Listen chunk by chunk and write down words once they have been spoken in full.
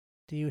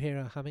Do you hear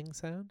a humming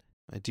sound?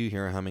 I do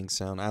hear a humming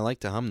sound. I like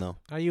to hum, though.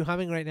 Are you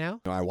humming right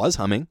now? No, I was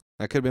humming.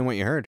 That could have been what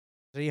you heard.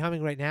 Are you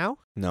humming right now?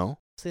 No.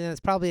 See, then it's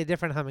probably a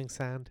different humming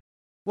sound.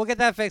 We'll get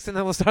that fixed and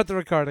then we'll start the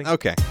recording.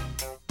 Okay.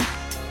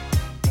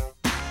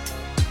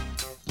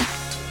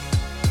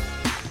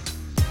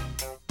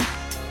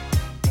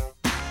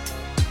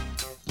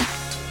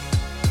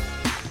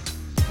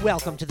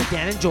 Welcome to the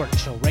Dan and Jordan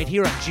Show right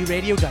here on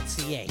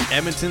gradio.ca.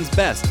 Edmonton's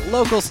best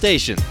local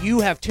station. You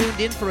have tuned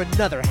in for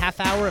another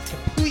half hour of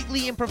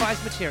completely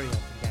improvised material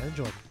from Dan and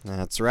Jordan.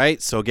 That's right.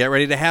 So get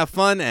ready to have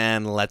fun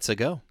and let's-a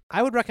go.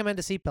 I would recommend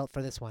a seatbelt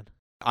for this one.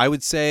 I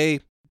would say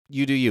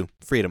you do you.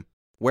 Freedom.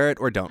 Wear it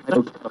or don't.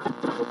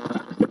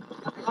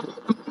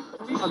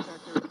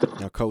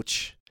 Now,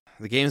 Coach,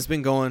 the game's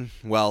been going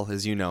well,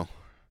 as you know,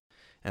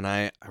 and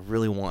I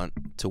really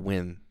want to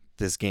win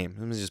this game.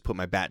 Let me just put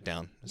my bat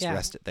down. Just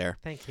rest it there.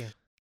 Thank you.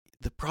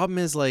 The problem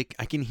is, I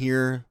can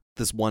hear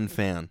this one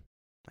fan.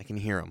 I can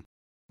hear him.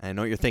 And I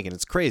know what you're thinking.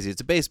 It's crazy.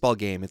 It's a baseball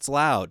game. It's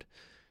loud.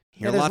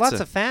 Yeah, there's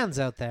lots of fans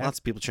out there. Lots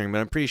of people cheering, but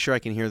I'm pretty sure I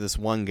can hear this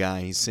one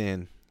guy. He's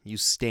saying, "You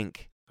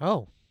stink."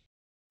 Oh.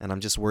 And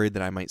I'm just worried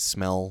that I might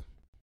smell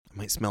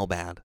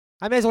bad.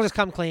 I may as well just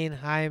come clean.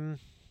 I'm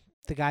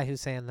the guy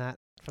who's saying that.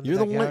 You're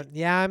the one?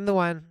 Yeah, I'm the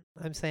one.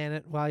 I'm saying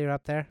it while you're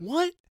up there.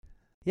 What?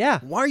 Yeah.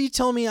 Why are you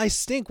telling me I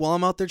stink while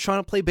I'm out there trying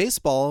to play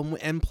baseball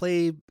and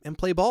play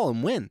ball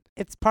and win?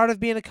 It's part of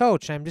being a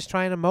coach. I'm just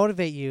trying to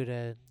motivate you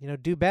to,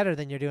 do better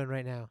than you're doing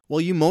right now. Well,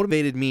 you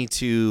motivated me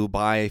to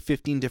buy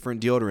 15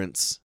 different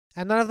deodorants.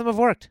 And none of them have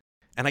worked.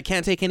 And I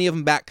can't take any of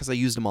them back because I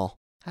used them all.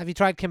 Have you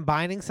tried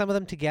combining some of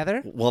them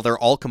together? Well, they're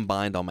all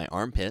combined on my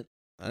armpit.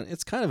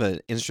 It's kind of an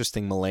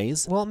interesting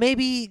malaise. Well,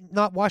 maybe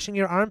not washing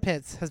your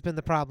armpits has been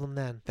the problem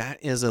then.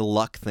 That is a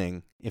luck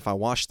thing. If I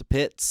wash the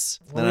pits,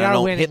 well, then I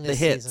don't hit the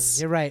hits.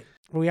 Season. You're right.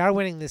 We are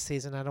winning this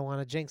season. I don't want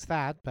to jinx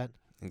that, but...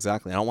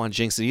 Exactly. I don't want to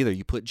jinx it either.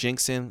 You put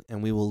Jinx in,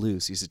 and we will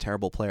lose. He's a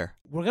terrible player.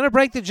 We're going to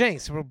break the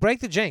jinx. We'll break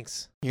the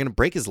jinx. You're going to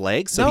break his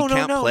legs so he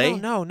can't play?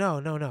 No.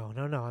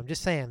 I'm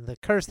just saying, the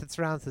curse that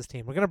surrounds this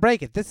team. We're going to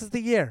break it. This is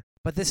the year.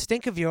 But this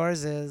stink of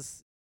yours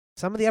is...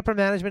 Some of the upper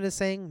management is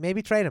saying,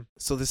 maybe trade him.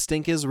 So the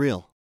stink is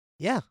real?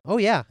 Yeah. Oh,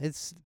 yeah.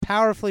 It's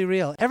powerfully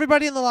real.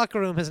 Everybody in the locker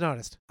room has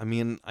noticed. I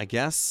mean, I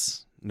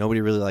guess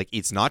nobody really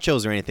eats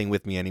nachos or anything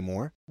with me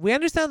anymore. We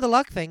understand the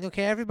luck thing,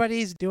 okay?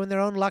 Everybody's doing their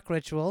own luck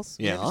rituals.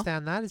 Yeah. We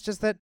understand that. It's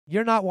just that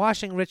your not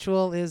washing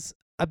ritual is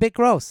a bit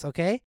gross,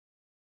 okay?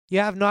 You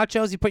have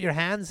nachos, you put your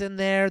hands in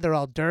there, they're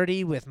all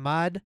dirty with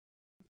mud.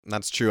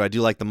 That's true. I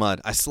do like the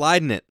mud. I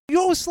slide in it. You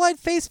always slide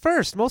face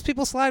first. Most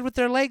people slide with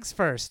their legs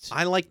first.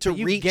 I like to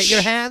reach. Get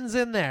your hands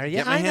in there. Yeah,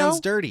 get my hands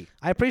dirty.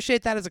 I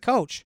appreciate that as a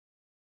coach.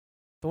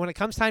 But when it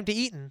comes time to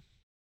eating,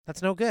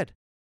 that's no good.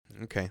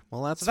 Okay,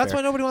 well, that's fair.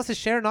 why nobody wants to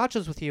share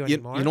nachos with you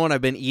anymore. You know what I've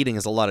been eating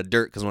is a lot of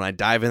dirt, because when I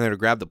dive in there to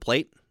grab the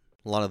plate,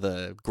 a lot of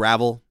the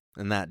gravel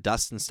and that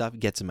dust and stuff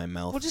gets in my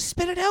mouth. Well, just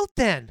spit it out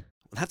then.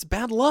 That's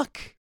bad luck.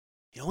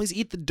 You always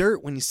eat the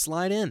dirt when you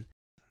slide in.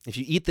 If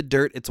you eat the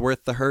dirt, it's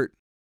worth the hurt.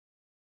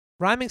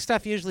 Rhyming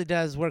stuff usually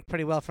does work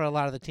pretty well for a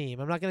lot of the team.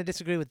 I'm not going to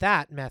disagree with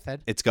that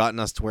method. It's gotten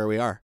us to where we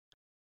are.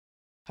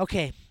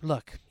 Okay,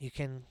 look, you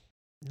can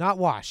not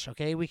wash,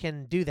 okay? We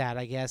can do that,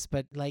 I guess.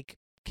 But,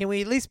 can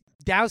we at least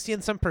douse you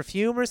in some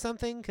perfume or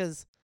something?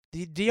 Because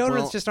the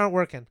deodorants just aren't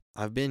working.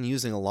 I've been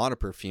using a lot of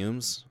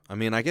perfumes. I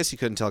mean, I guess you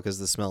couldn't tell because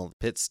of the smell of the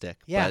pit stick.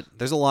 Yeah. But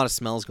there's a lot of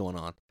smells going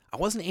on. I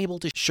wasn't able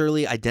to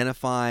surely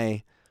identify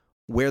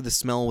where the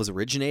smell was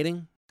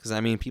originating.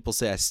 Because, people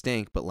say I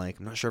stink, but, I'm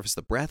not sure if it's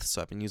the breath,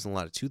 so I've been using a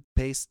lot of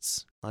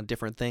toothpastes, a lot of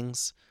different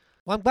things.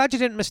 Well, I'm glad you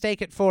didn't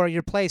mistake it for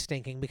your play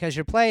stinking, because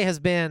your play has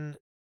been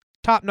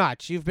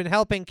top-notch. You've been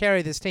helping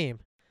carry this team.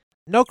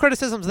 No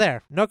criticisms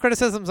there. No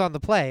criticisms on the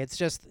play. It's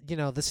just,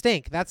 the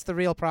stink. That's the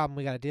real problem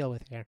we got to deal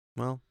with here.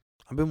 Well,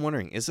 I've been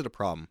wondering, is it a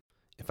problem?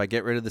 If I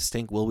get rid of the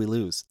stink, will we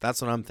lose?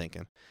 That's what I'm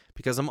thinking.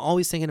 Because I'm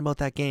always thinking about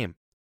that game.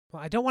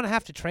 Well, I don't want to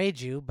have to trade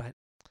you, but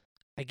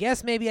I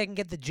guess maybe I can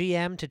get the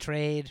GM to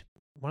trade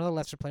one of the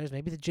lesser players,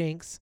 maybe the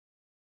Jinx,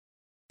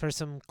 for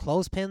some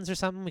clothespins or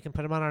something. We can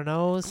put them on our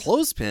nose.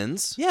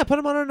 Clothespins? Yeah, put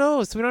them on our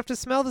nose so we don't have to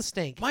smell the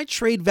stink. My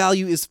trade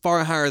value is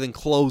far higher than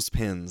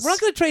clothespins. We're not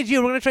going to trade you.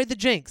 We're going to trade the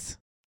Jinx.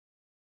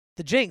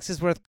 The Jinx is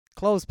worth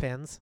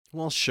clothespins.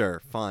 Well,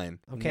 sure, fine.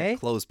 Okay.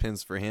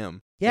 Clothespins for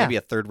him. Yeah. Maybe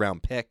a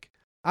third-round pick.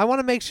 I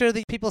want to make sure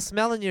that people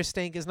smelling your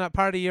stink is not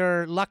part of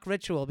your luck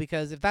ritual,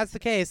 because if that's the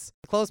case,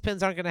 the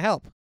clothespins aren't going to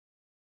help.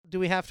 Do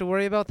we have to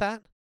worry about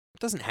that? It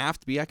doesn't have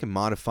to be. I can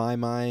modify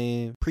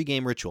my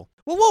pregame ritual.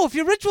 Well, whoa, if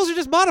your rituals are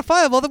just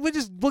modifiable, then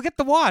we'll get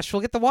the wash.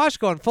 We'll get the wash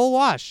going, full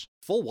wash.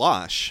 Full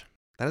wash?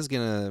 That is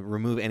going to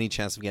remove any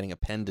chance of getting a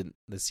pendant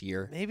this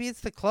year. Maybe it's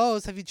the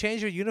clothes. Have you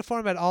changed your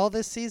uniform at all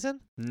this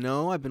season?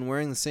 No, I've been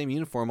wearing the same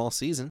uniform all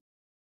season.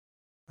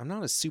 I'm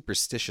not a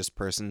superstitious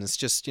person. It's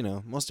just,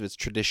 most of it's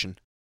tradition.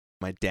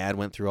 My dad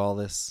went through all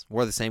this,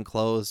 wore the same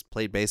clothes,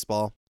 played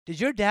baseball.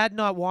 Did your dad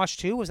not wash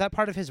too? Was that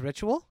part of his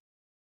ritual?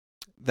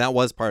 That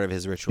was part of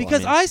his ritual.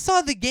 Because I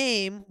saw the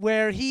game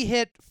where he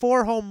hit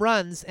 4 home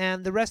runs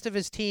and the rest of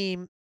his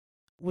team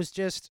was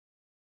just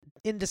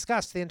in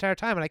disgust the entire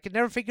time, and I could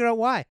never figure out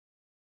why.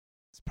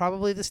 It's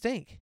probably the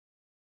stink.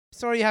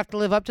 Sorry you have to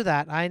live up to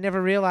that. I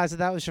never realized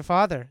that was your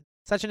father.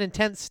 Such an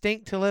intense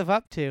stink to live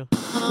up to.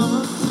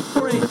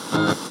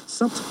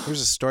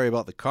 Here's a story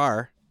about the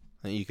car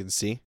that you can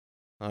see.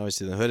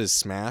 Obviously, the hood is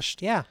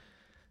smashed. Yeah.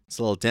 It's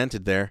a little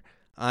dented there.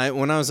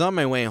 When I was on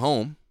my way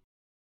home,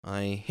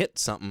 I hit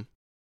something.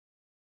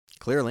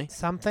 Clearly.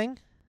 Something?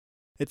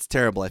 It's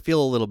terrible. I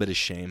feel a little bit of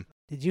shame.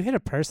 Did you hit a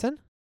person?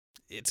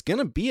 It's going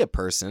to be a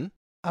person.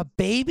 A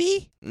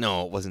baby?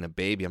 No, it wasn't a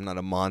baby. I'm not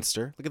a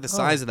monster. Look at the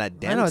size of that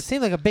dent. I know, it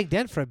seemed like a big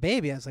dent for a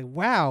baby. I was like,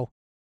 wow.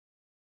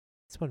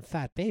 It's one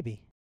fat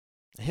baby.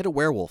 I hit a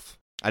werewolf.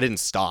 I didn't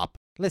stop.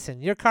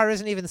 Listen, your car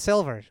isn't even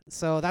silver,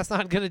 so that's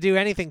not going to do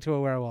anything to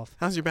a werewolf.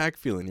 How's your back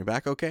feeling? Your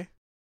back okay?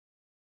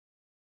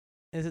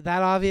 Is it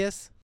that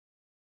obvious?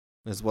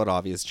 Is what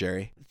obvious,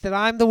 Jerry? That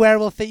I'm the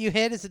werewolf that you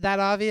hit? Is it that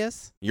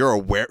obvious? You're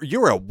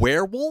a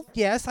werewolf?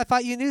 Yes, I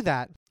thought you knew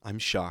that. I'm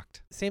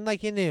shocked. Seemed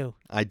like you knew.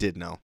 I did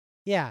know.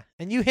 Yeah,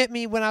 and you hit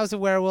me when I was a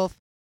werewolf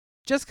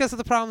just because of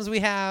the problems we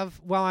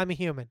have while I'm a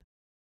human.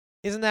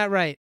 Isn't that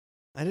right?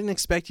 I didn't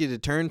expect you to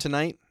turn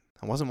tonight.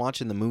 I wasn't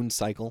watching the moon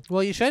cycle.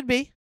 Well, you should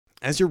be.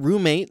 As your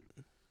roommate,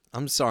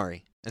 I'm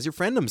sorry. As your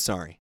friend, I'm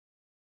sorry.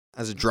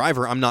 As a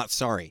driver, I'm not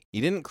sorry.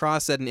 You didn't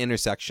cross at an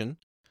intersection.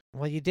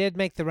 Well, you did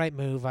make the right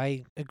move.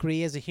 I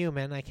agree as a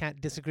human. I can't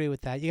disagree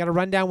with that. You got to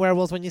run down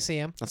werewolves when you see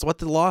them. That's what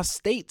the law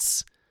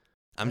states.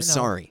 I'm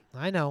sorry.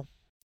 I know.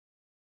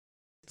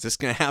 Is this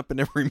going to happen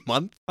every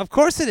month? Of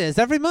course it is.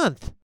 Every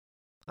month.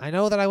 I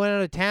know that I went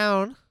out of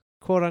town,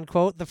 quote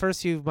unquote, the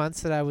first few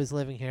months that I was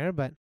living here,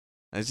 but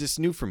It's just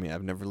new for me.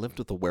 I've never lived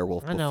with a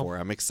werewolf I know. before.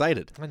 I'm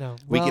excited. I know.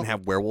 We Well, can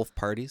have werewolf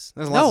parties.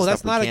 There's lots no, of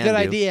that's stuff we not a can good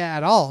do. idea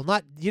at all.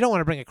 You don't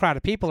want to bring a crowd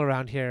of people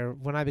around here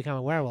when I become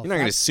a werewolf. You're not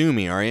going to sue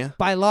me, are you?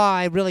 By law,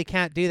 I really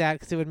can't do that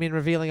because it would mean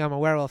revealing I'm a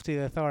werewolf to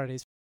the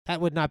authorities. That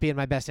would not be in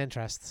my best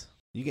interests.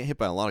 You get hit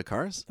by a lot of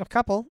cars? A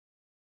couple.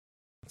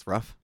 That's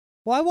rough.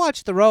 Well, I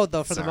watch the road,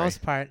 though, for the Sorry.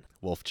 most part.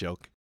 Wolf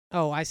joke.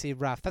 Oh, I see.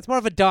 Rough. That's more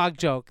of a dog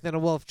joke than a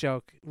wolf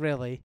joke,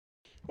 really.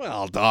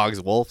 Well,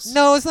 dogs, wolves.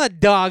 No, it's not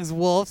dogs,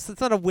 wolves.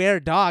 It's not a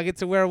were-dog.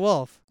 It's a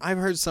werewolf. I've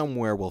heard some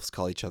werewolves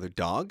call each other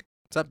dog.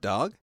 What's up,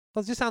 dog?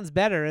 Well, it just sounds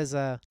better as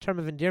a term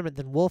of endearment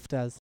than wolf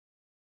does.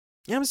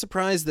 Yeah, I'm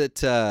surprised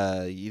that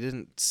you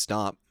didn't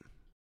stop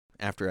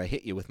after I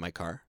hit you with my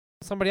car.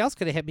 Somebody else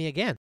could have hit me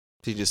again.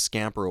 Did you just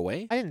scamper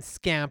away? I didn't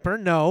scamper,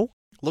 no.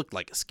 Looked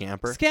like a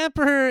scamper.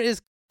 Scamper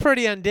is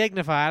pretty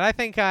undignified. I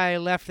think I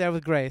left there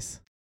with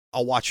grace.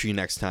 I'll watch for you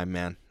next time,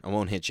 man. I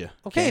won't hit you.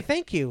 Okay,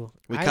 thank you.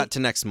 We cut to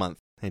next month.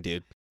 Hey,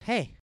 dude.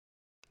 Hey,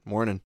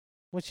 Morning.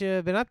 what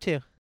you been up to?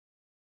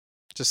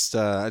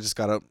 I just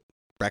got up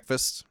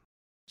breakfast.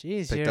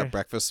 Jeez, Picked your up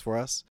breakfast for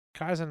us.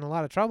 car's in a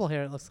lot of trouble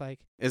here, it looks like.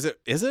 Is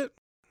it?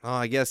 Oh,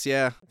 I guess,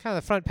 yeah. Kind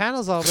of the front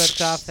panel's all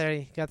ripped off there.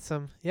 You got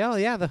some...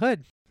 Yeah, the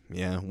hood.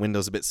 Yeah,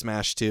 window's a bit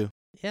smashed, too.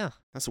 Yeah,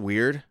 That's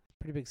weird.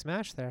 pretty big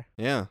smash there.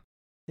 Yeah.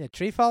 Yeah,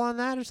 tree fall on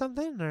that or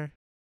something? Or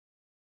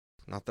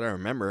Not that I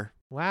remember.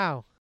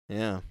 wow.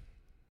 Yeah.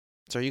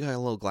 Sorry, you got a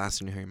little glass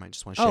in your hair. You might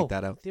just want to shake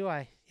that out. Do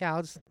I? Yeah,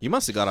 I'll just... You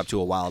must have got up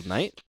to a wild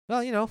night.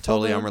 Well, full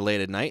Totally moon.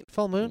 unrelated night.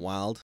 Full moon.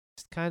 Wild.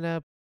 Just kind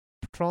of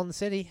patrolling the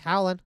city,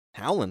 howling.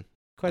 Howling.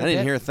 Quite I a didn't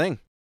bit. hear a thing.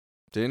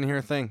 Didn't hear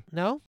a thing.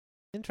 No?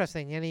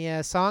 Interesting.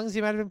 Any songs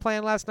you might have been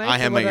playing last night? I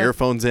had my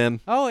earphones in.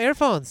 Oh,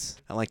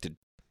 earphones. I like to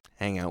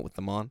hang out with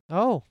them on.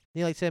 Oh,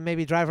 you like to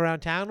maybe drive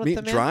around town with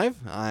them in? Drive?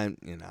 I'm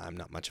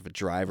not much of a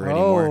driver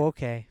anymore. Oh,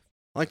 okay.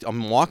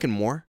 I'm walking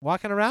more.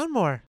 Walking around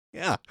more.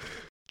 Yeah.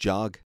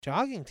 Jog.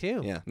 Jogging,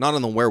 too. Yeah. Not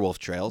on the werewolf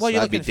trails. Well,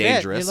 you're That'd be looking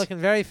dangerous. fit. You're looking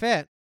very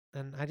fit.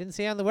 And I didn't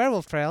see you on the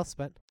werewolf trails,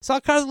 but saw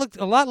a car that looked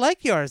a lot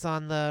like yours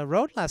on the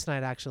road last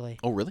night, actually.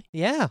 Oh, really?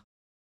 Yeah.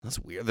 That's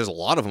weird. There's a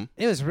lot of them.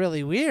 It was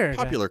really weird.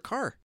 Popular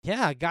car.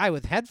 Yeah, a guy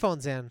with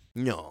headphones in.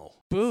 No.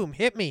 Boom,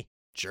 hit me.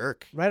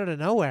 Jerk. Right out of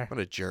nowhere. What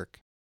a jerk.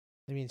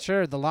 I mean,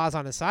 sure, the law's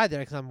on his side there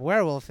because I'm a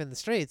werewolf in the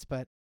streets,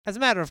 but as a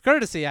matter of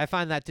courtesy, I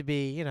find that to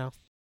be,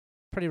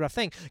 pretty rough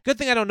thing. Good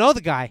thing I don't know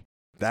the guy.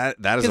 That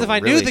is Because if I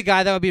knew the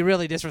guy, that would be a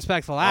really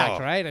disrespectful act,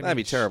 right? That'd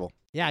be terrible.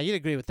 Yeah, you'd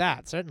agree with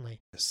that, certainly.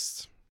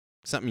 It's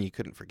something you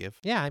couldn't forgive.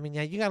 Yeah, I mean,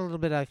 yeah, you got a little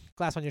bit of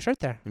glass on your shirt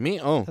there Me?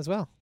 Oh. as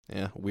well.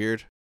 Yeah,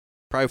 weird.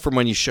 Probably from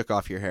when you shook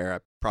off your hair, I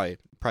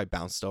probably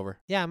bounced over.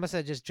 Yeah, I must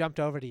have just jumped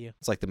over to you.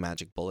 It's like the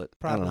magic bullet.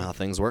 I don't Probably. know how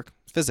things work.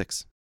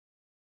 Physics.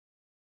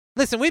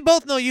 Listen, we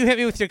both know you hit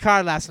me with your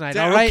car last night,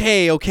 all right?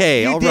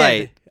 Okay, You all did.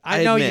 right.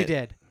 I know you admit.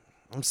 did.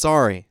 I'm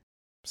sorry.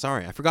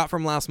 I forgot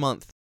from last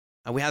month.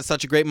 We had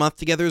such a great month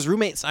together as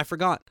roommates. I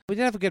forgot. We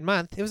did have a good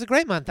month. It was a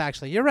great month,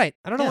 actually. You're right.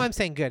 I don't know Yeah. why I'm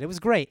saying good. It was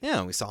great.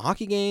 Yeah, we saw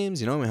hockey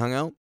games. We hung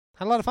out.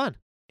 Had a lot of fun.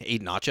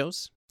 Ate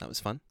nachos. That was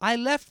fun. I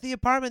left the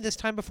apartment this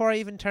time before I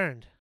even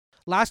turned.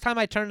 Last time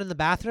I turned in the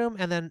bathroom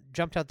and then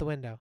jumped out the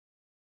window.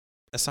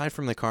 Aside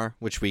from the car,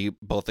 which we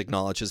both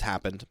acknowledge has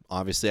happened,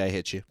 obviously I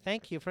hit you.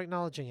 Thank you for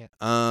acknowledging it.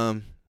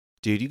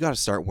 Dude, you got to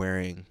start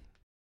wearing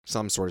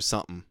some sort of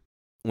something.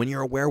 When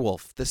you're a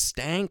werewolf, the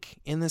stank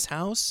in this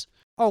house,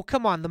 Oh,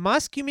 come on. The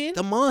musk, you mean?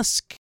 the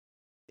musk.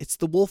 It's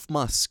the wolf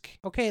musk.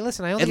 Okay,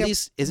 listen, I only At get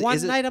least is one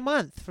it? night a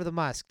month for the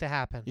musk to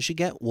happen. You should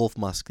get wolf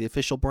musk, the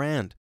official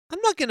brand. I'm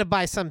not going to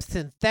buy some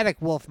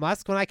synthetic wolf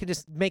musk when I can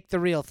just make the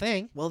real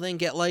thing. Well, then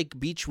get like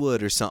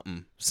beechwood or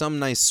something. Some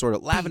nice sort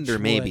of lavender,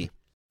 Beechwood. maybe.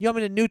 You want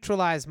me to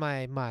neutralize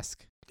my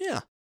musk?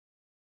 Yeah.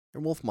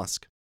 Or wolf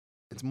musk.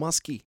 It's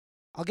musky.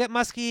 I'll get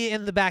musky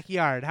in the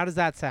backyard. How does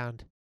that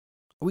sound?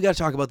 We got to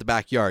talk about the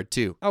backyard,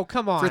 too. Oh,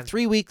 come on. For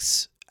 3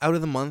 weeks out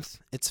of the month,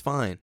 it's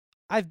fine.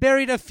 I've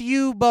buried a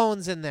few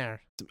bones in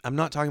there. I'm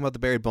not talking about the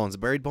buried bones. The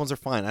buried bones are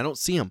fine. I don't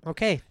see them.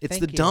 Okay, It's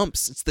thank the you.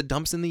 dumps. It's the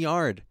dumps in the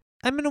yard.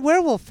 I'm in a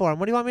werewolf form.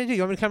 What do you want me to do?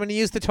 You want me to come in and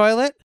use the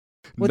toilet?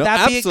 Would No,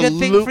 that be a good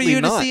thing for absolutely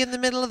you not. to see in the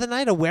middle of the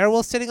night? A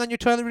werewolf sitting on your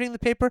toilet reading the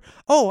paper?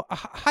 Oh,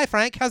 hi,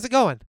 Frank. How's it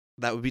going?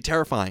 That would be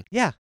terrifying.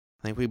 Yeah,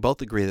 I think we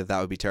both agree that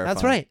would be terrifying.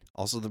 that's right.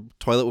 Also, the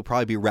toilet would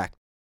probably be wrecked.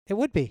 It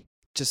would be.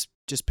 Just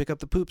pick up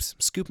the poops.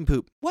 Scoop and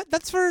poop. What?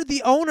 That's for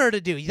the owner to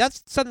do.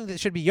 That's something that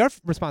should be your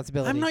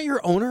responsibility. I'm not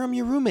your owner. I'm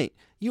your roommate.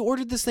 You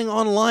ordered this thing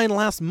online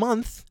last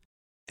month,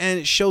 and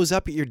it shows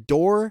up at your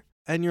door,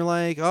 and you're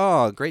like,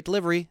 oh, great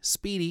delivery.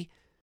 Speedy.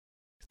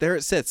 There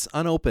it sits,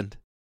 unopened.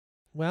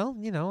 Well,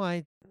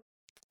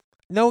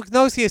 no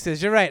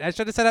excuses. You're right. I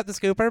should have set up the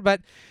scooper,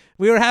 but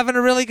we were having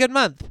a really good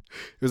month.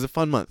 It was a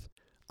fun month.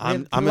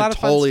 I'm a lot of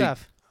totally. fun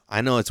stuff. I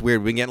know it's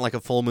weird. We've been getting like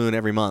a full moon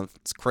every month.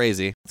 It's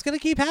crazy. It's going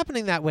to keep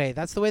happening that way.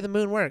 That's the way the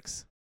moon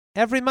works.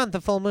 Every month,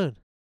 a full moon.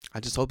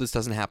 I just hope this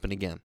doesn't happen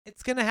again.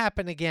 It's going to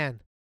happen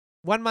again.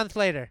 1 month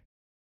later.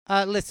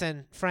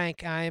 Listen,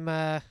 Frank,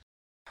 That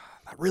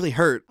really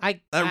hurt.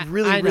 That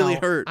really know,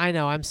 hurt. I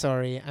know. I'm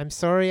sorry. I'm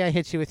sorry I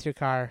hit you with your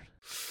car.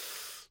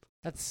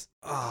 That's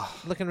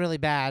looking really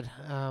bad.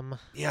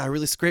 Yeah, I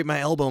really scraped my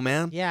elbow,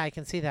 man. Yeah, I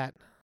can see that.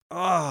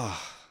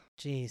 Oh,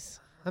 Jeez.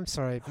 I'm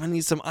sorry. I'm gonna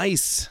need some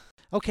ice.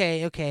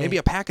 Okay. Maybe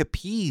a pack of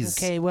peas.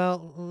 Okay,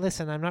 well,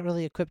 listen, I'm not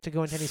really equipped to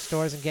go into any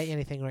stores and get you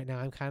anything right now.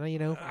 I'm kind of,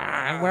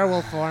 in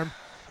werewolf form.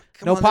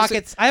 Come No on, there's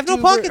pockets. I have no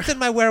dude, pockets in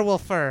my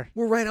werewolf fur.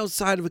 We're right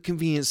outside of a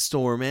convenience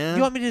store, man.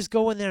 You want me to just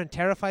go in there and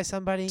terrify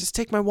somebody? Just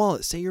take my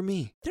wallet. Say you're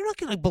me. They're not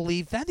going to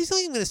believe that. He's not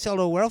even going to sell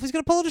to a werewolf. He's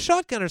going to pull out a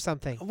shotgun or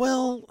something.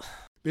 Well,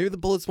 maybe the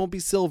bullets won't be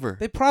silver.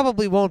 They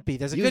probably won't be.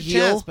 There's a You good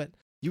heal? chance, but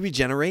You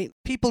regenerate.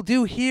 people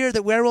do hear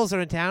that werewolves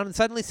are in town, and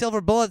suddenly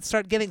silver bullets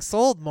start getting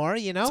sold more,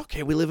 It's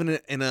okay. We live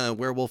in a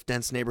werewolf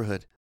dense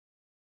neighborhood.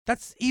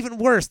 That's even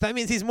worse. That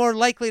means he's more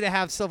likely to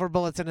have silver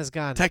bullets in his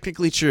gun.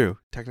 Technically true.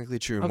 More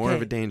Okay.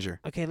 of a danger.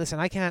 Okay, listen,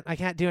 I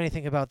can't do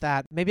anything about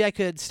that. Maybe I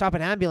could stop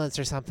an ambulance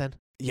or something.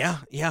 Yeah.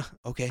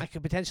 Okay. I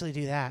could potentially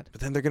do that. But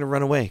then they're gonna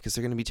run away because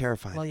they're gonna be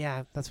terrified. Well,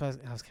 yeah, that's what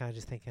I was kind of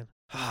just thinking.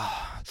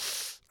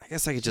 I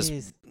guess I could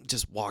Jeez.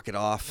 just walk it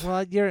off. Well,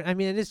 it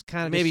is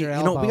kind of Maybe just your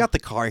elbow. we got the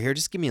car here.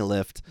 Just give me a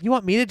lift. You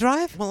want me to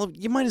drive? Well,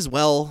 you might as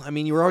well. I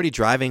mean, you were already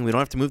driving. We don't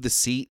have to move the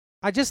seat.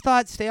 I just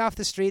thought stay off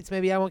the streets.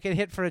 Maybe I won't get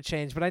hit for a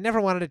change, but I never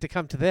wanted it to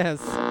come to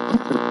this.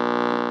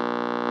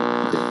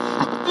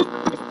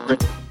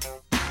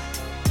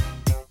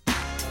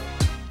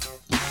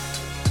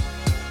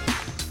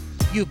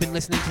 You've been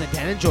listening to the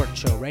Dan and Jordan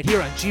Show right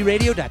here on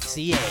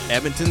gradio.ca.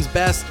 Edmonton's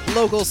best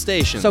local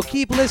station. So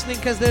keep listening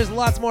because there's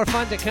lots more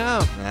fun to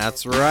come.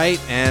 That's right.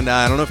 And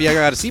I don't know if you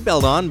got a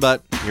seatbelt on,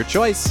 but your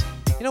choice.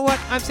 You know what?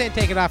 I'm saying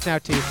take it off now,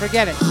 too.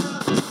 Forget it.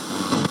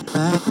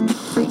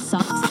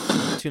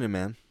 Tuna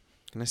Man,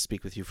 can I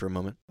speak with you for a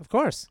moment? Of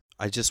course.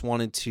 I just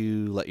wanted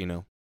to let you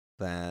know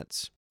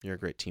that you're a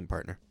great team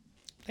partner.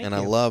 Thank and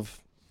you. I love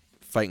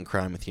fighting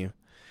crime with you.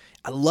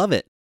 I love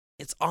it.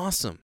 It's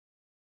awesome.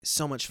 It's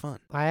so much fun.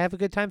 I have a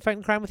good time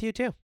fighting crime with you,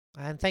 too.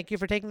 And thank you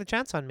for taking the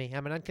chance on me.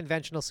 I'm an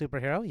unconventional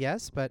superhero,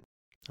 yes, but...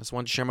 I just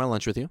wanted to share my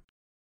lunch with you.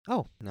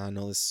 Oh. Now I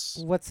know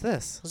this. What's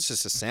this? It's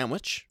just a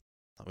sandwich.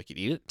 Thought we could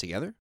eat it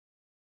together.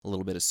 A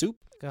little bit of soup.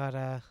 Got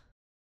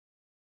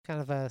kind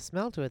of a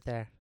smell to it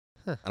there.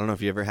 I don't know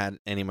if you ever had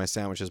any of my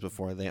sandwiches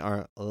before. They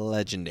are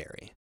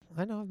legendary.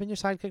 I know. I've been your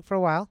sidekick for a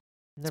while.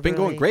 It's been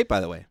going great, by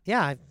the way.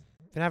 Yeah, I've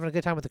been having a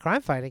good time with the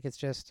crime fighting. It's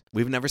just...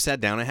 We've never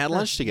sat down and had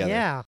lunch together.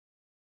 Yeah.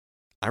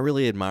 I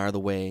really admire the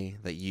way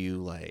that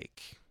you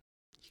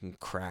can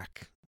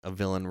crack a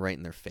villain right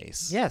in their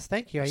face. Yes,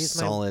 thank you. I use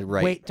Solid my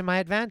right. weight to my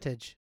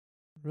advantage.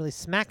 Really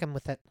smack him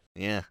with it.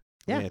 Yeah.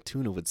 Yeah. A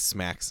tuna would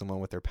smack someone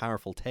with their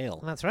powerful tail.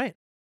 And that's right.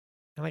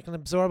 And I can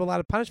absorb a lot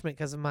of punishment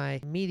because of my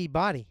meaty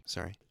body.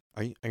 Sorry.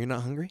 Are you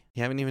not hungry?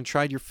 You haven't even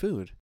tried your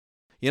food.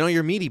 You know,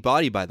 your meaty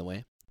body, by the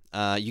way,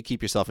 you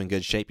keep yourself in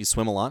good shape. You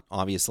swim a lot,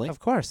 obviously. Of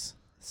course.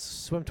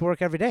 Swim to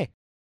work every day.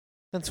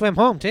 Then swim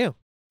home, too.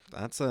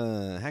 That's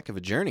a heck of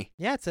a journey.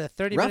 Yeah, it's a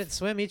 30-minute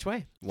swim each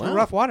way. Wow. Through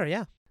rough water,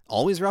 yeah.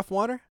 Always rough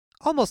water?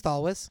 Almost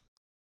always.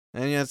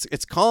 And yeah,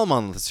 it's calm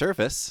on the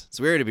surface. It's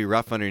weird to be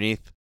rough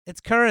underneath. It's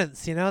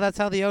currents, That's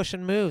how the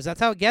ocean moves. That's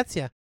how it gets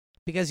you.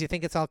 Because you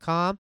think it's all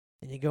calm,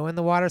 and you go in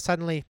the water,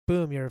 suddenly,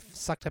 boom, you're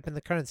sucked up in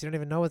the currents. You don't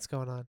even know what's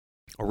going on.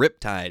 A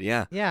riptide,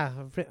 yeah. Yeah,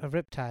 a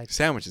riptide.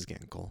 Sandwich is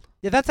getting cold.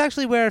 Yeah, that's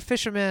actually where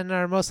fishermen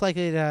are most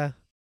likely to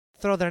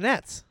throw their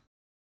nets.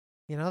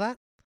 You know that?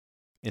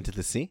 Into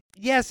the sea?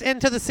 Yes,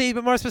 into the sea,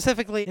 but more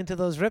specifically into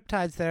those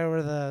riptides there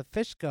where the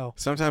fish go.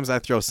 Sometimes I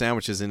throw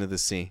sandwiches into the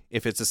sea.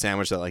 If it's a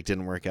sandwich that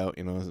didn't work out,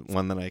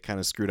 one that I kind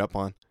of screwed up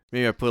on.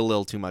 Maybe I put a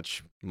little too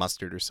much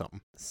mustard or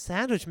something.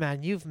 Sandwich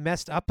man, you've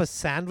messed up a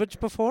sandwich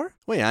before?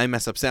 Well, yeah, I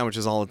mess up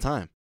sandwiches all the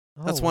time.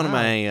 That's Oh, one of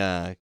wow.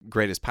 my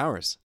greatest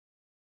powers,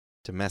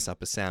 to mess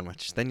up a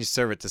sandwich. Then you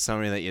serve it to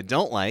somebody that you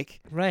don't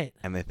like, Right.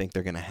 and they think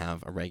they're going to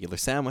have a regular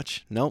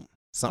sandwich. Nope,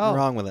 something Oh.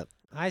 wrong with it.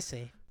 I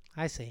see.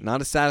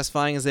 Not as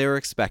satisfying as they were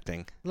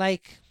expecting.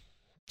 Like,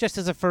 just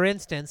as a for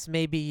instance,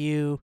 maybe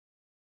you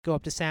go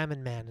up to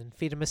Salmon Man and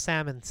feed him a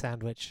salmon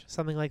sandwich,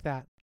 something like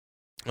that.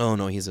 Oh,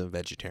 no, he's a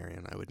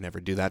vegetarian. I would never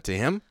do that to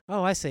him.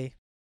 Oh, I see.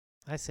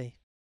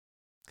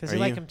 Because Are you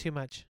like you? him too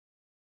much.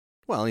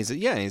 Well, he's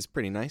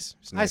pretty nice.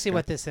 He's a I nice see guy.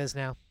 what this is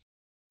now.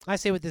 I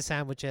see what this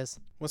sandwich is.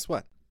 What's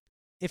what?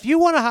 If you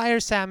want to hire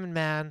Salmon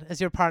Man as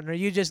your partner,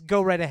 you just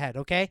go right ahead,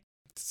 okay?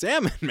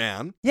 Salmon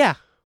Man? Yeah,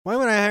 Why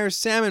would I hire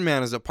Salmon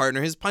Man as a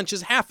partner? His punch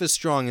is half as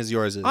strong as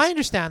yours is. I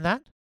understand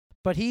that.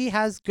 But he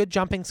has good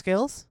jumping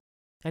skills,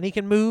 and he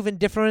can move in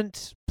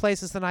different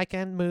places than I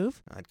can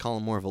move. I'd call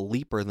him more of a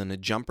leaper than a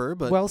jumper,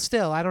 but Well,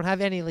 still, I don't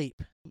have any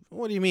leap.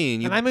 what do you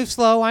mean? And I move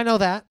slow, I know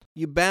that.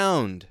 You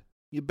bound.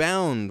 You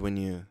bound when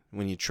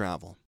you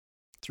travel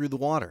through the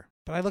water.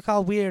 But I look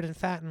all weird and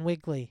fat and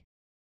wiggly.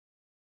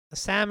 A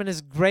salmon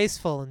is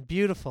graceful and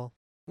beautiful.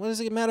 What does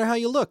it matter how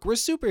you look? We're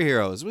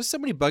superheroes. Was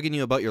somebody bugging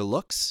you about your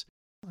looks?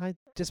 I've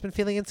just been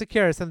feeling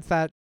insecure since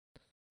that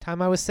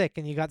time I was sick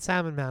and you got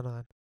Salmon Man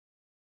on.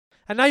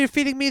 And now you're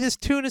feeding me this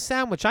tuna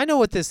sandwich. I know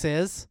what this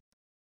is.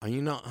 Are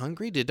you not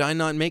hungry? Did I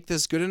not make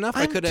this good enough?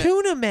 I I'm could have.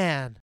 Tuna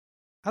Man.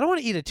 I don't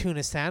want to eat a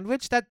tuna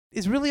sandwich. That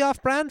is really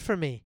off-brand for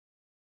me.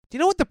 Do you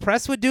know what the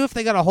press would do if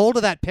they got a hold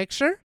of that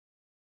picture?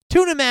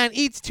 Tuna Man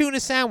eats tuna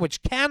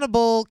sandwich.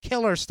 Cannibal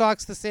killer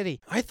stalks the city.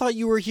 I thought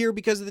you were here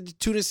because the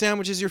tuna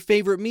sandwich is your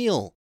favorite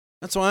meal.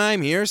 That's why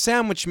I'm here,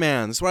 Sandwich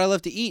Man. That's what I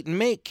love to eat and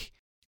make.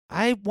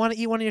 I want to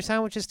eat one of your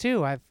sandwiches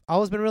too. I've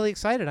always been really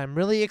excited. I'm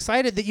really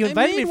excited that you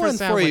invited me for a one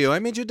sandwich. for you. I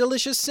made you a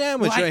delicious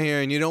sandwich Well, right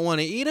here, and you don't want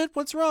to eat it?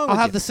 What's wrong I'll with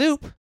have you? the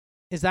soup.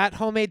 Is that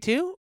homemade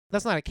too?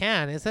 That's not a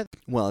can, is it?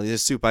 Well, the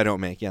soup I don't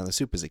make. Yeah, the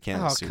soup is a can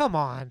Oh, of soup. come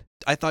on.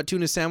 I thought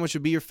tuna sandwich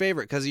would be your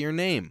favorite because of your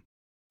name.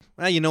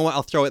 Well, you know what?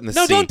 I'll throw it in the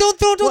No, sea. don't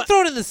What?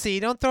 throw it in the sea.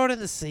 Don't throw it in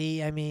the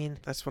sea. I mean,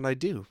 That's what I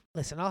do.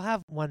 listen, I'll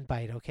have one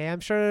bite, okay? I'm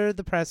sure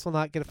the press will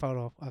not get a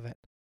photo of it.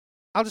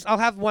 I'll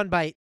have one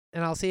bite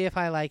and I'll see if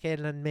I like it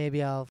and then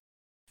maybe I'll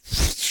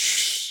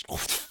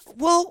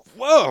Well,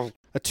 Whoa!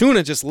 A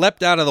tuna just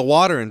leapt out of the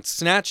water and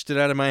snatched it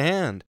out of my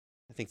hand.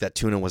 I think that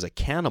tuna was a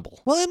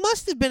cannibal. it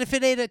must have been if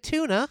it ate a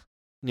tuna.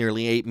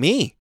 Nearly ate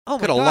me. Oh my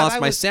Could have god. lost I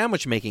my was,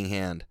 sandwich making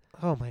hand.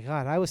 Oh my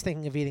god. I was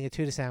thinking of eating a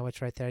tuna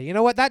sandwich right there. You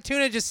know what? That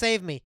tuna just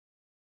saved me.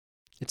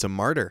 It's a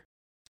martyr.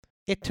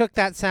 It took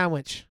that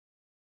sandwich.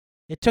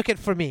 It took it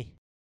for me.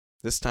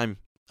 This time,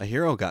 a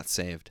hero got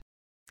saved.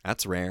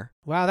 That's rare.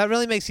 Wow, that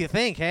really makes you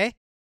think, hey?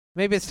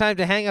 Maybe it's time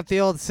to hang up the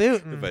old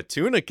suit. If a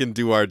tuna can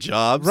do our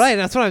jobs, Right,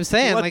 that's what I'm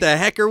saying. what like, the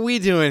heck are we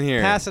doing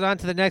here? pass it on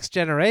to the next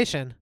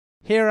generation.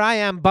 Here I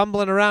am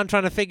bumbling around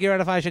trying to figure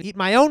out if I should eat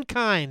my own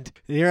kind.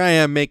 Here I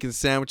am making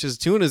sandwiches.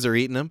 Tunas are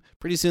eating them.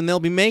 Pretty soon they'll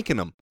be making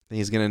them.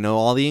 He's going to know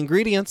all the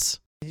ingredients.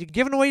 You're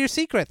giving away your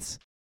secrets.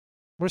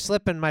 We're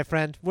slipping, my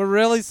friend. We're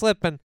really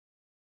slipping.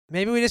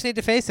 Maybe we just need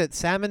to face it.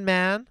 Salmon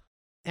Man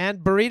and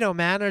Burrito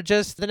Man are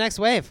just the next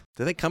wave.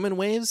 Do they come in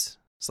waves?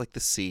 It's like the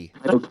sea.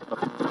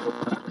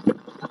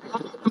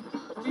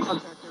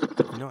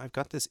 You know, I've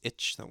got this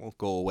itch that won't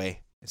go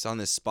away. It's on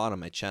this spot on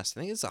my chest.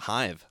 I think it's a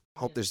hive.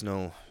 Hope there's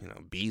no,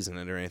 bees in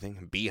it or anything.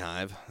 A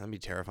beehive. That'd be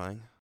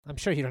terrifying. I'm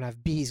sure you don't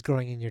have bees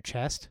growing in your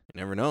chest. You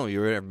never know.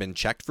 You ever been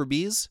checked for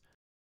bees?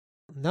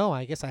 No,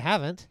 I guess I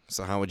haven't.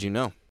 So how would you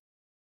know?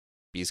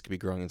 Bees could be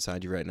growing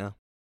inside you right now.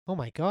 Oh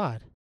my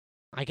god.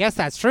 I guess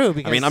that's true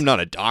because I mean, I'm not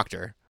a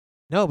doctor.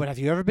 No, but have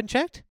you ever been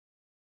checked?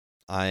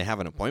 I have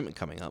an appointment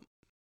coming up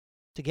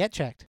To get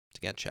checked.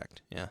 to get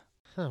checked. Yeah.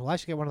 Huh, well, I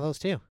should get one of those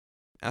too.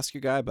 Ask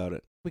your guy about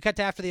it. We cut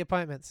to after the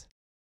appointments.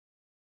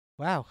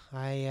 Wow,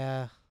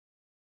 I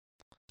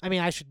mean,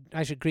 I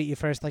should greet you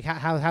first. Like,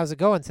 how's it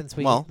going since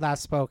we Well-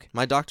 last spoke?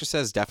 My doctor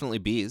says definitely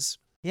bees.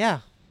 Yeah,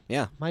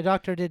 Yeah. my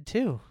doctor did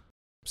too.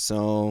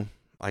 So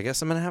I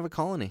guess I'm going to have a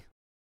colony.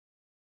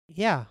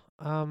 Yeah,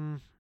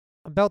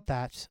 about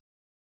that.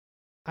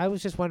 I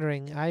was just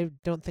wondering. I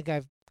don't think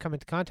I've come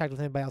into contact with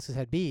anybody else who's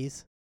had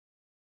bees.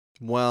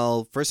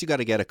 Well, first you got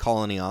to get a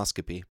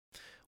colonyoscopy,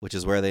 which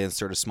is where they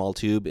insert a small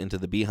tube into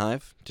the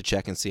beehive to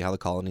check and see how the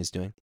colony's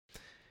doing.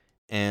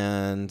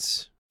 And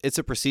it's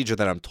a procedure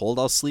that I'm told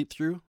I'll sleep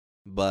through,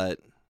 but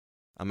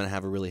I'm going to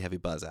have a really heavy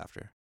buzz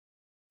after.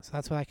 So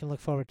that's what I can look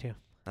forward to.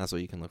 That's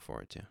what you can look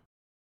forward to.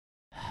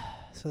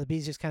 So the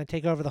bees just kind of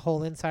take over the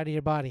whole inside of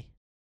your body.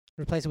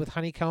 Replace it with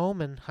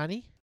honeycomb and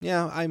honey?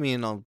 Yeah, I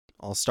mean,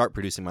 I'll start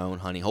producing my own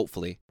honey,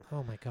 hopefully.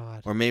 Oh my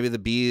god. Or maybe the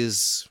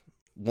bees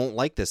won't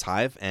like this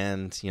hive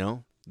and,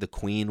 the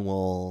queen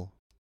will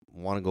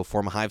want to go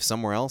form a hive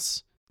somewhere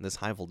else. This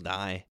hive will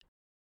die.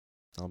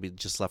 I'll be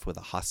just left with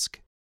a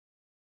husk.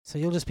 So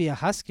you'll just be a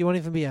husk? You won't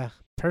even be a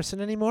person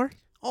anymore?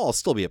 Oh, I'll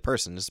still be a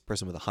person, just a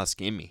person with a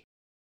husk in me.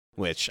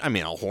 Which,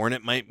 a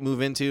hornet might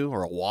move into,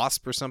 or a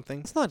wasp or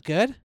something. It's not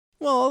good.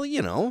 Well,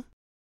 Oh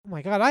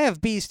my god, I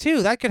have bees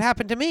too. That could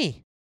happen to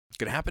me. It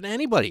could happen to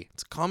anybody.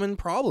 It's a common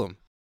problem.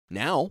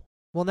 Now.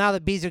 Well, now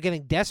that bees are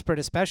getting desperate,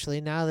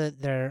 especially now that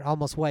they're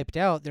almost wiped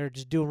out, they're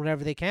just doing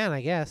whatever they can,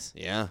 I guess.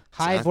 Yeah.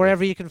 Hive exactly.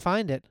 wherever you can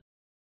find it.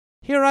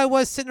 Here I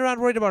was sitting around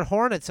worried about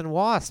hornets and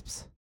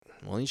wasps.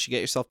 Well, you should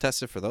get yourself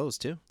tested for those,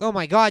 too. Oh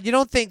my God, you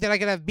don't think that I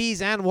could have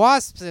bees and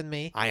wasps in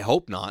me? I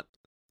hope not.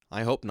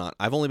 I hope not.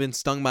 I've only been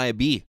stung by a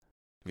bee.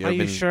 Have Are ever you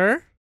been-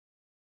 sure?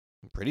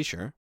 I'm pretty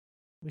sure.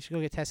 We should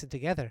go get tested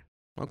together.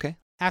 Okay.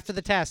 After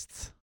the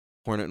tests.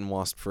 Hornet and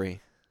wasp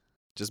free.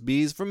 Just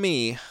bees for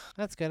me.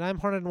 That's good. I'm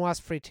hornet and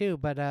wasp free too,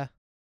 but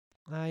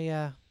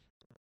I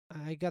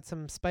got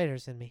some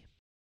spiders in me.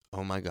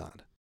 Oh my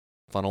God.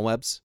 Funnel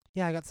webs?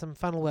 Yeah, I got some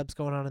funnel webs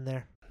going on in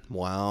there.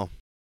 Wow.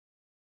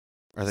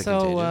 Are they so,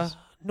 contagious?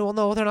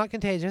 No, they're not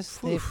contagious.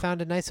 Phew. They've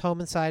found a nice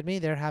home inside me.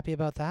 They're happy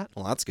about that.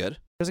 Well, that's good.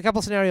 There's a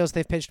couple scenarios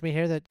they've pitched me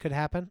here that could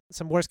happen.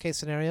 Some worst case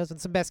scenarios and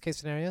some best case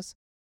scenarios.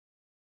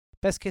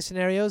 Best case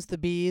scenarios, the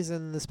bees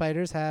and the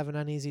spiders have an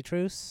uneasy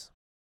truce.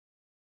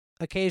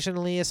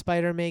 Occasionally a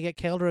spider may get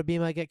killed or a bee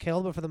might get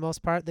killed, but for the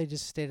most part they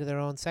just stay to their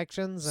own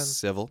sections and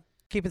Civil.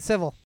 keep it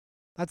civil.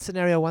 That's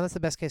scenario one. That's the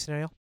best case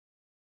scenario.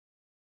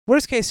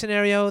 Worst case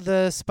scenario,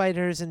 the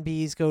spiders and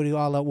bees go to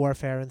all-out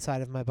warfare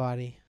inside of my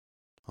body.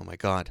 Oh my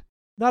God.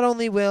 Not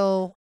only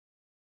will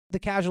the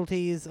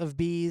casualties of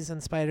bees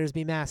and spiders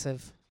be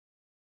massive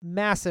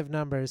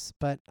numbers,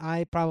 but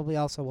I probably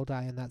also will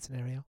die in that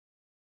scenario.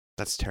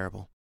 That's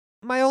terrible.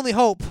 My only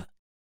hope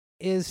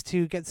is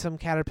to get some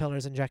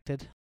caterpillars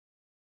injected.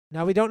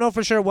 Now, we don't know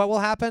for sure what will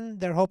happen.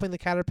 They're hoping the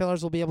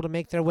caterpillars will be able to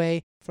make their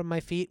way from my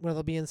feet where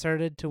they'll be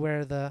inserted to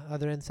where the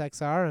other insects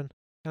are and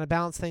kind of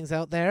balance things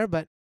out there,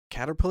 but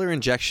Caterpillar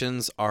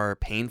injections are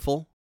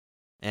painful,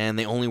 and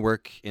they only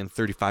work in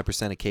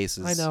 35% of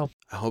cases. I know.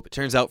 I hope it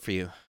turns out for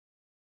you.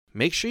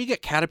 Make sure you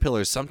get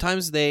caterpillars.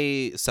 Sometimes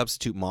they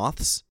substitute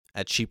moths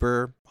at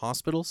cheaper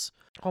hospitals,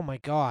 Oh my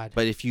God.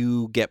 but if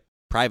you get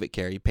private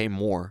care, you pay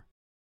more.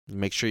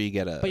 Make sure you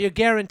get But you're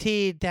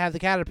guaranteed to have the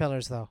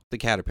caterpillars, though. the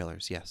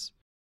caterpillars, yes.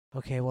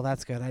 Okay, well,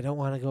 that's good. I don't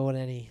want to go with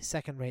any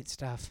second-rate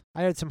stuff.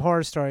 I heard some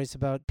horror stories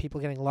about people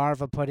getting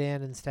larvae put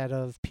in instead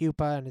of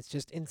pupa, and it's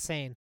just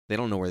insane. They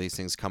don't know where these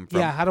things come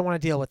from. Yeah, I don't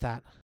want to deal with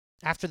that.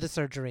 After the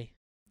surgery.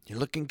 You're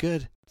looking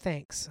good.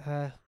 Thanks.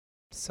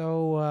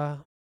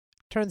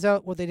 Turns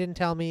out what they didn't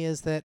tell me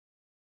is that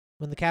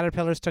when the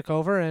caterpillars took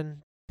over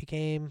and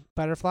became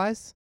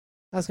butterflies,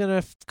 I was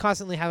going to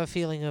constantly have a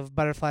feeling of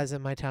butterflies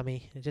in my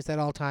tummy, just at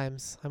all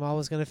times. I'm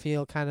always going to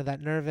feel kind of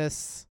that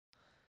nervous,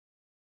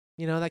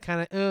 that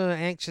kind of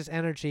anxious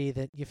energy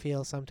that you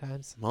feel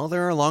sometimes. Well,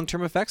 there are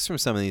long-term effects from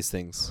some of these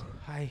things.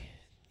 I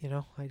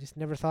just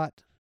never thought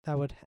that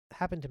would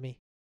happen to me.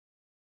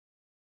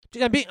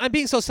 Dude, I'm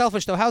being so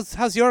selfish, though.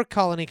 How's your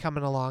colony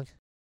coming along?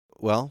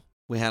 Well,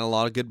 we had a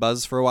lot of good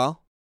buzz for a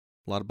while.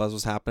 A lot of buzz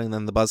was happening,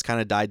 then the buzz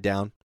kind of died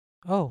down.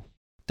 Oh.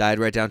 Died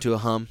right down to a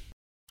hum.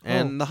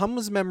 And the hum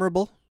was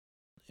memorable.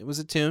 It was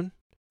a tune.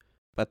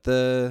 But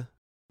the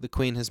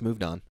queen has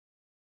moved on.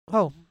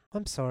 Oh,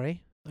 I'm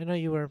sorry. I know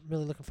you were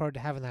really looking forward to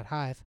having that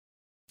hive.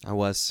 I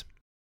was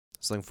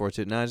looking forward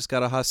to it. Now I just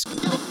got a husk.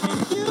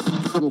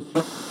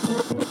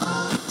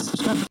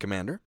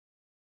 Commander,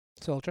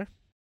 Soldier.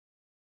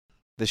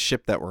 the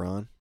ship that we're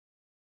on.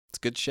 It's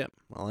a good ship.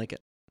 I like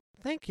it.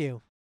 Thank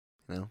you.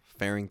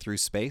 Faring through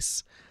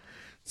space.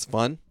 It's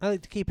fun. I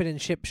like to keep it in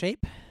ship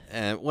shape.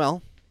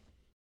 Well,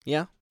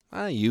 yeah.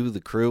 You,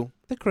 the crew.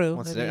 The crew.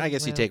 I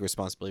guess you take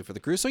responsibility for the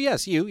crew. So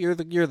yes, you're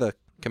the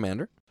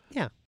commander.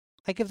 Yeah.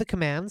 I give the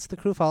commands. The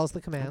crew follows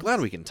the commands. I'm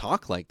glad we can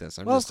talk like this.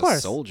 I'm Well, just of course.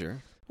 a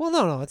soldier. Well,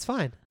 no, it's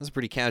fine. This is a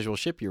pretty casual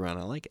ship you run.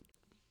 I like it.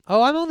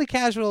 Oh, I'm only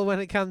casual when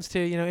it comes to,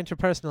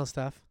 interpersonal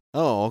stuff.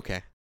 Oh,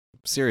 okay.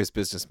 Serious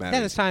business matters.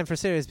 Then it's time for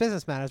serious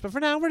business matters. But for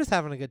now, we're just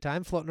having a good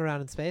time floating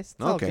around in space.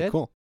 It's all Okay, good.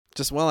 cool.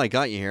 Just while I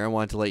got you here, I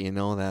wanted to let you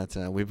know that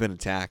we've been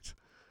attacked.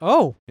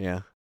 Oh.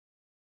 Yeah.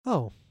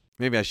 Oh.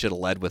 Maybe I should have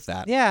led with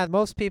that. Yeah,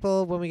 most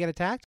people, when we get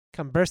attacked,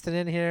 come bursting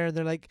in here, and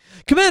they're like,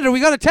 Commander, we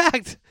got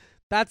attacked!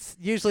 That's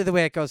usually the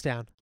way it goes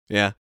down.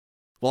 Yeah.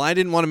 Well, I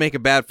didn't want to make a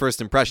bad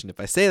first impression. If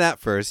I say that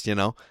first,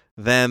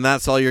 then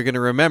that's all you're going to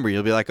remember.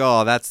 You'll be like,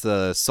 oh, that's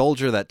the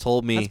soldier that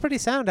told me. That's pretty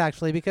sound,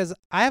 actually, because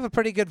I have a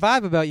pretty good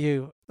vibe about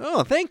you.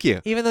 Oh, thank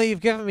you. Even though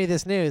you've given me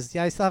this news,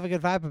 I still have a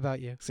good vibe about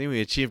you. See, we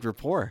achieved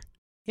rapport.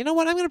 You know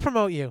what? I'm going to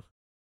promote you.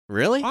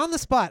 Really? On the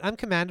spot. I'm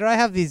commander. I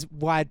have these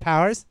wide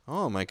powers.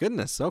 Oh, my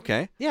goodness.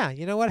 Okay. Yeah,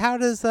 you know what? How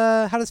does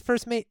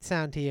first mate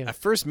sound to you? A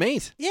first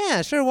mate?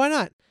 Yeah, sure, why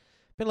not?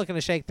 Been looking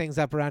to shake things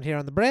up around here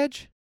on the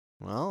bridge.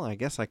 Well, I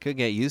guess I could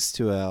get used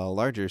to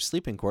larger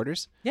sleeping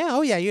quarters. Yeah,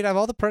 oh yeah, you'd have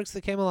all the perks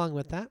that came along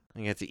with that.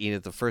 I get to eat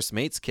at the first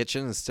mate's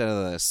kitchen instead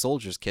of the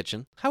soldier's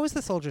kitchen. How is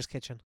the soldier's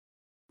kitchen?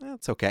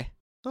 That's okay.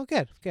 Oh,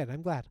 good,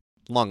 I'm glad.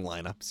 Long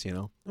lineups,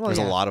 Well, There's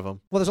yeah. a lot of them.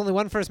 Well, there's only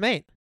one first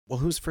mate. Well,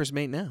 who's first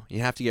mate now?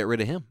 You have to get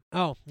rid of him.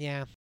 Oh,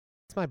 yeah.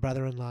 It's my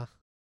brother-in-law.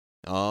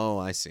 Oh,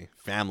 I see.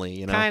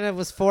 Family, Kind of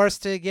was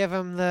forced to give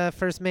him the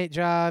first mate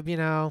job,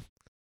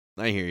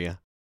 I hear you.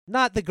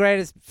 Not the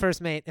greatest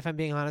first mate, if I'm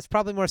being honest.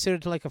 Probably more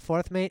suited to like a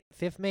fourth mate,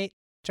 fifth mate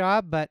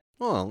job, but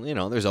Well,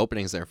 there's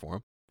openings there for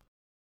him.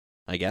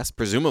 I guess.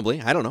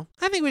 Presumably. I don't know.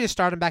 I think we just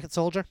start him back at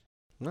soldier.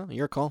 No,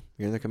 your call.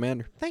 You're the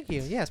commander. Thank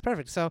you. Yes,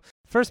 perfect. So,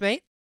 first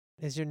mate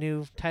is your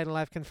new title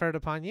I've conferred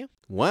upon you.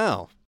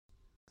 Wow.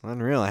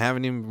 Unreal. I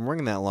haven't even been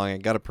working that long. I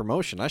got a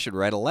promotion. I should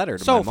write a letter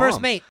to my mom. So,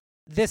 first mate,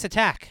 this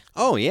attack.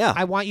 Oh, yeah.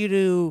 I want you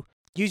to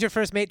use your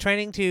first mate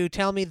training to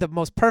tell me the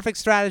most perfect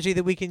strategy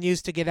that we can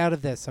use to get out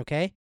of this,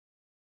 okay?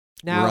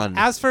 Now, Run.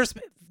 as first...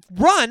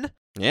 Run?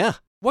 Yeah.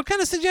 What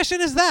kind of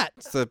suggestion is that?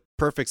 It's the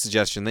perfect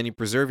suggestion. Then you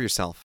preserve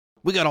yourself.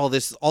 We got all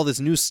this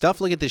new stuff.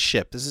 Look at this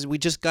ship. We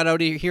just got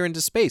out of here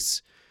into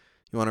space.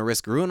 You want to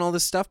risk ruining all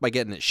this stuff by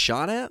getting it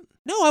shot at?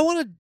 No, I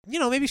want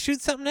to, maybe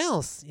shoot something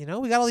else. We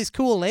got all these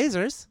cool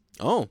lasers.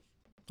 Oh,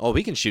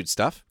 we can shoot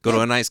stuff. Go to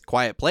a nice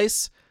quiet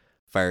place,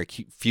 fire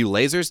a few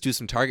lasers, do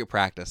some target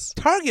practice.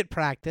 Target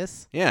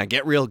practice? Yeah,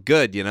 get real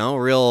good,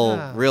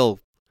 real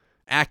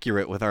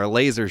accurate with our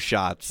laser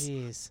shots.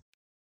 Jeez.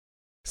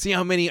 See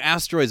how many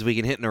asteroids we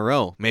can hit in a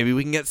row. Maybe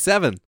we can get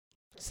 7.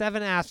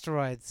 7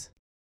 asteroids.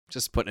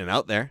 Just putting it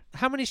out there.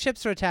 How many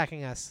ships are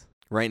attacking us?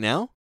 Right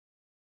now?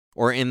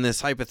 Or in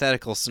this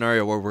hypothetical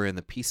scenario where we're in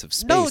the piece of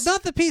space? No,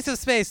 not the piece of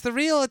space. The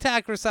real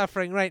attack we're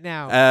suffering right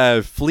now.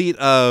 Fleet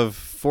of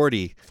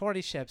 40.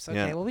 40 ships. Okay,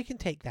 Yeah. well, we can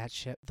take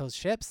those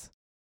ships.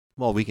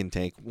 Well, we can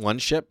take one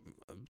ship,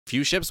 a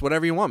few ships,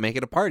 whatever you want. Make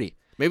it a party.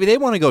 Maybe they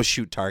want to go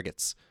shoot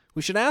targets.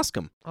 We should ask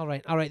them. All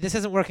right. This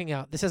isn't working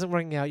out.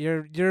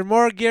 You're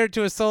more geared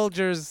to a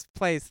soldier's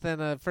place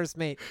than a first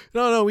mate.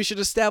 No, we should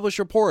establish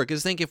rapport.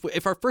 Because think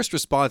if our first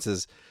response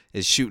is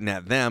shooting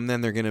at them,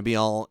 then they're going to be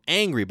all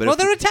angry. But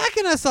they're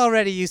attacking us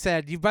already, you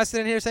said. You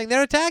busted in here saying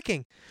they're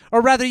attacking. Or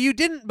rather, you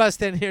didn't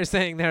bust in here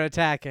saying they're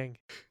attacking.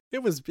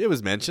 It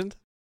was mentioned.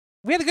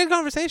 We had a good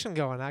conversation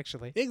going,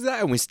 actually.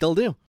 Exactly, and we still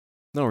do.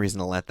 No reason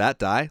to let that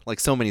die,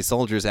 like so many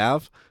soldiers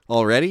have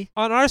already.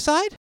 On our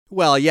side?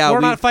 Well, yeah.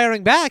 We're not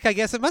firing back. I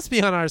guess it must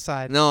be on our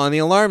side. No, and the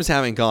alarms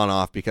haven't gone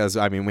off because,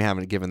 we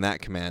haven't given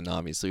that command,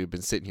 obviously. We've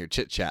been sitting here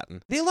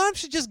chit-chatting. The alarm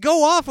should just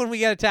go off when we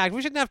get attacked.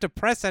 We shouldn't have to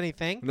press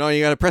anything. No,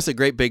 you got to press a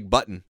great big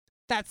button.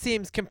 That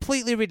seems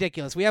completely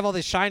ridiculous. We have all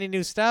this shiny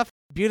new stuff,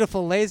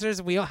 beautiful lasers,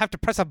 and we don't have to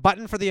press a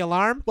button for the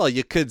alarm? Well,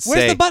 you could say...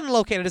 Where's the button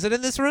located? Is it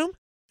in this room?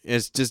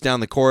 It's just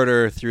down the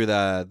corridor through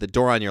the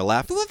door on your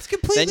left. Well, that's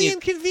completely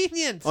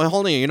inconvenient. Oh,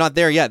 hold on. You're not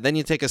there yet. Then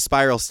you take a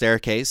spiral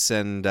staircase,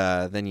 and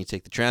then you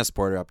take the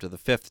transporter up to the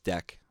 5th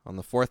deck on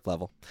the 4th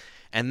level.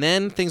 And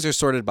then things are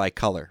sorted by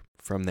color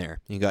from there.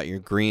 You got your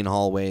green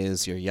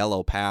hallways, your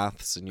yellow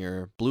paths, and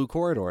your blue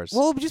corridors.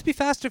 Well, it would just be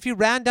faster if you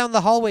ran down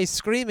the hallway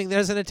screaming,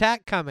 there's an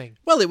attack coming.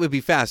 Well, it would be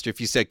faster if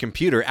you said,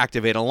 computer,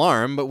 activate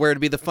alarm, but where'd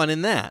be the fun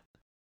in that?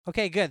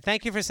 Okay, good.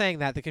 Thank you for saying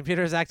that. The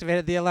computer has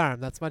activated the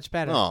alarm. That's much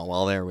better. Oh,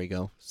 well, there we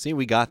go. See,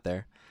 we got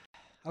there.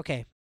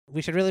 Okay,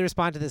 we should really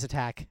respond to this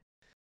attack.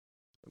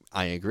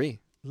 I agree.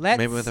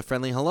 Maybe with a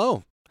friendly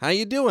hello. How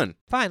you doing?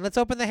 Fine, let's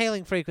open the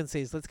hailing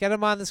frequencies. Let's get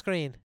them on the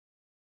screen.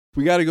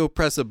 We got to go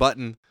press a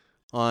button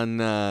on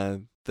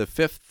the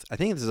 5th. I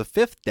think this is a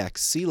 5th deck,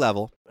 sea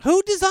level.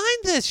 Who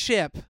designed this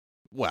ship?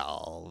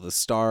 Well, the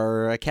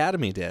Star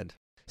Academy did.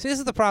 See, this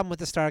is the problem with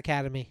the Star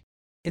Academy.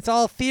 It's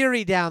all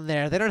theory down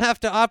there. They don't have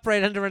to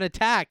operate under an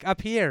attack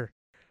up here,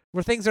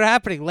 where things are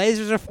happening.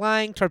 Lasers are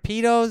flying.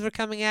 Torpedoes are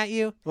coming at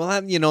you.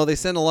 Well, they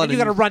send a lot and you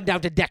got to run down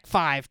to deck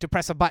 5 to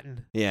press a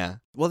button. Yeah.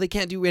 Well, they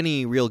can't do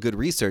any real good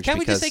research. Can't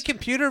we just say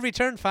computer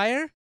return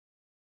fire?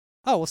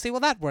 Oh, well, see,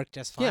 that worked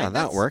just fine. Yeah,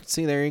 that worked.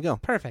 See, there you go.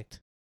 Perfect.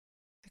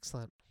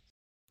 Excellent.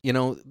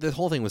 The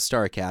whole thing with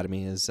Star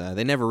Academy is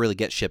they never really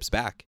get ships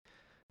back,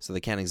 so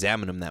they can't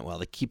examine them that well.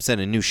 They keep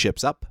sending new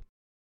ships up.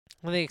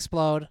 When they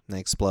explode.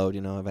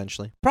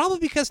 Eventually. Probably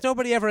because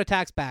nobody ever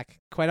attacks back,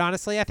 quite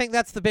honestly. I think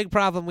that's the big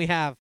problem we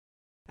have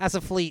as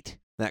a fleet.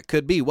 That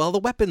could be. Well, the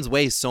weapons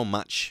weigh so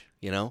much,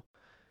 Well,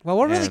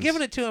 we're really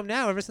giving it to them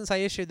now ever since I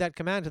issued that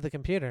command to the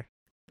computer.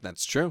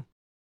 That's true.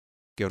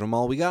 Give them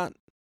all we got.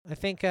 I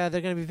think they're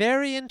going to be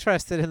very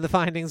interested in the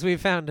findings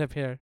we've found up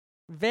here.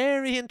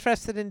 Very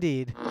interested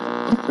indeed.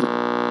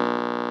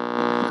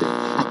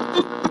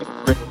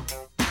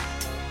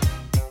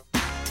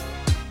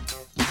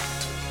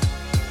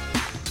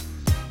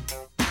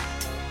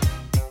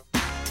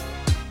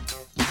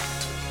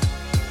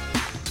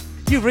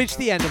 You've reached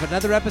the end of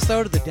another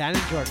episode of the Dan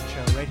and Jordan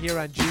Show right here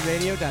on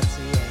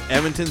gradio.ca.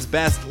 Edmonton's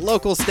best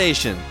local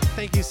station.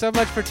 Thank you so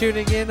much for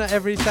tuning in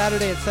every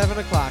Saturday at 7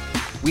 o'clock.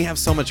 We have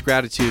so much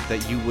gratitude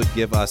that you would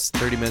give us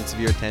 30 minutes of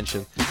your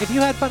attention. If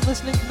you had fun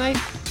listening tonight,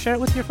 share it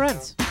with your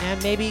friends.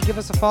 And maybe give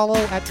us a follow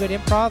at Good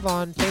Improv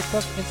on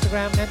Facebook,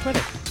 Instagram, and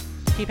Twitter.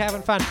 Keep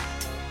having fun.